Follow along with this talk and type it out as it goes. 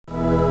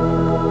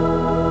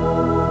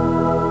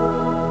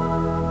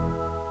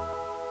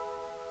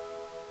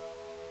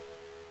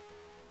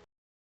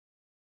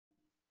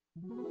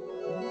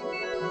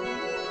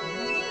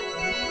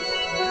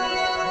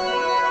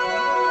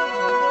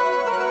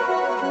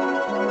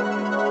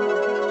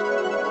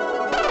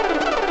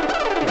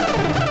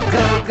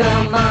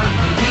come on,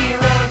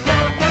 hero, go,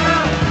 go.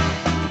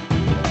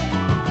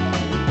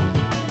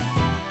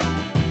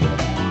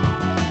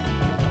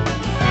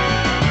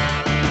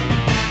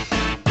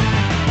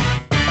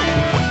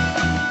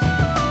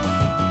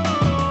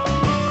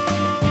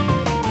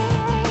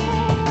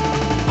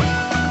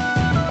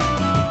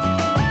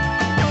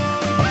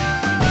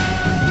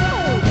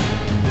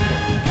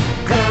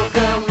 Go,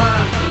 go,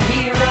 monkey,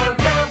 hero,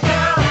 go, go.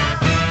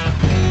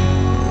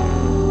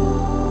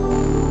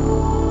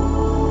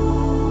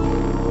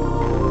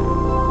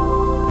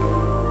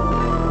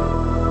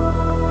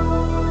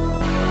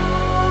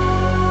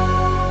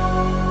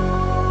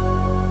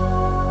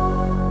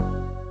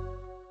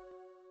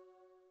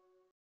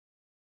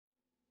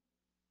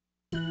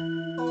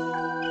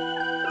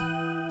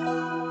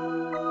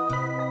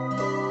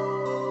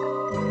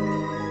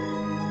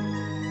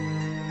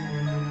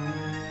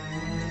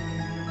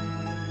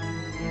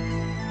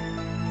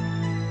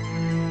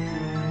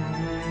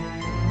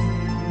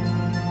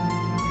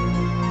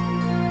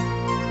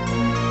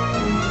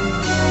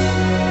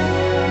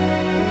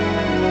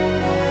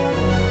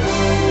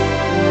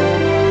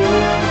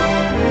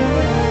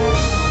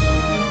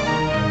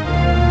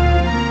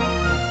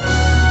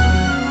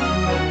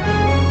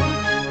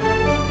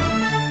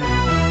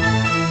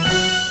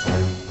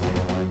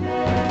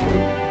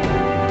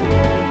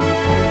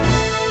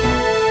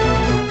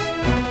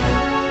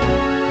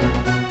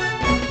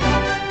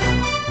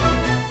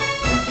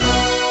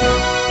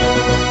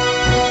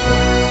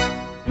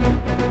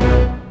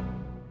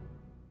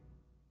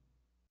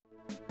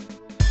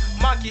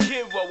 Monkey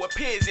hero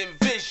appears in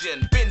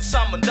vision, been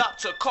summoned up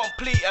to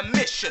complete a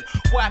mission.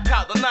 Wipe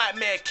out the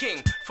Nightmare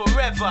King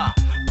forever,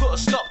 put a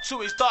stop to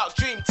his dark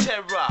dream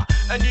terror.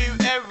 A new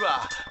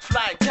era,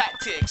 flying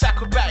tactics,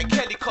 acrobatic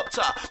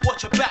helicopter,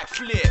 watch a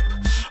backflip.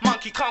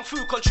 Monkey kung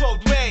fu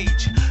controlled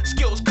rage,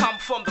 skills come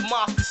from the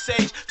master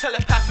sage.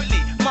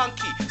 Telepathically,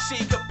 monkey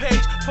seek a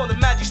page from the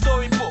magic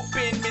storybook,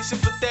 been missing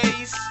for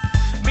days.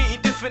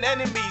 Meeting different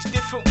enemies,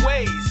 different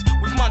ways.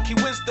 With monkey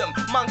wisdom,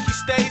 monkey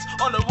stays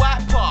on the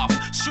right path.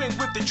 Swing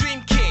with the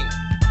Dream King,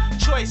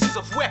 choices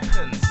of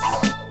weapons.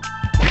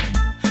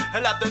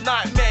 And let the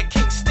Nightmare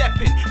King step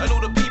in, and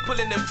all the people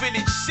in the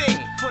village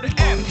sing. For the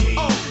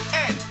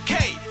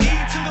M-O-N-K-E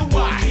to the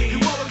Y,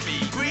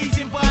 heroically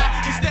breezing by.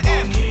 It's the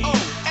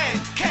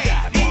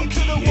M-O-N-K-E to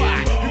the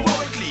Y,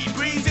 heroically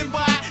breezing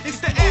by. It's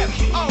the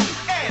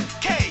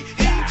M-O-N-K-E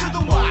to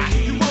the Y,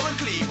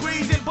 heroically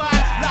breezing by.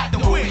 Like the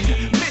wind,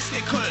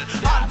 mystical,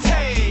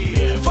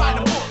 untamed. Find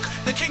a book,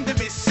 the kingdom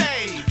is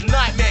saved.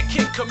 Nightmare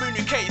King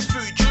communicates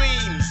through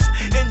dreams.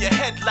 In your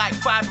head like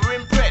fiber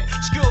in bread.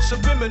 Skills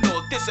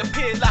subliminal,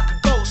 disappear like a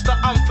ghost, the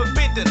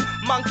unforbidden.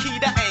 Monkey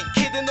that ain't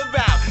kidding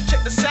around.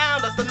 Check the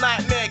sound as the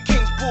Nightmare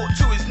King's brought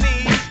to his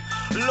knees.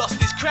 Lost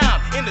his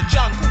crown in the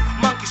jungle.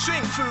 Monkey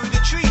swing through the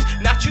trees.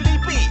 Naturally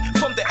be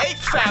from the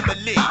apes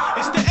family.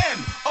 It's the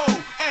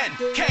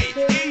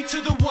M-O-N-K-E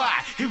to the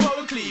Y,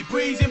 heroically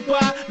breezing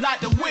by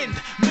like the wind,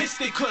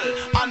 mystical,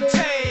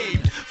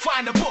 untamed.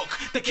 Find a book,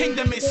 the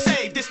kingdom is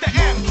saved. It's the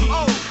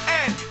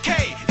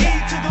M-O-N-K-E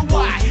to the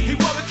Y,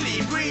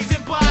 heroically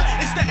breezing by.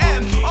 It's the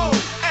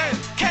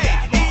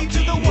M-O-N-K-E to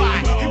the Y,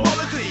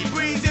 heroically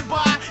breezing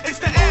by. It's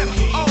the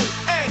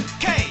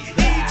M-O-N-K-E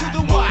to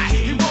the Y,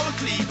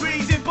 heroically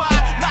breezing by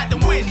like the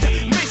wind,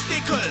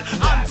 mystical,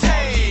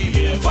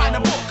 untamed. Find a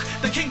book,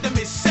 the kingdom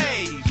is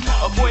saved.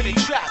 Avoiding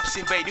traps,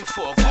 invading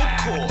for a good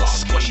cause.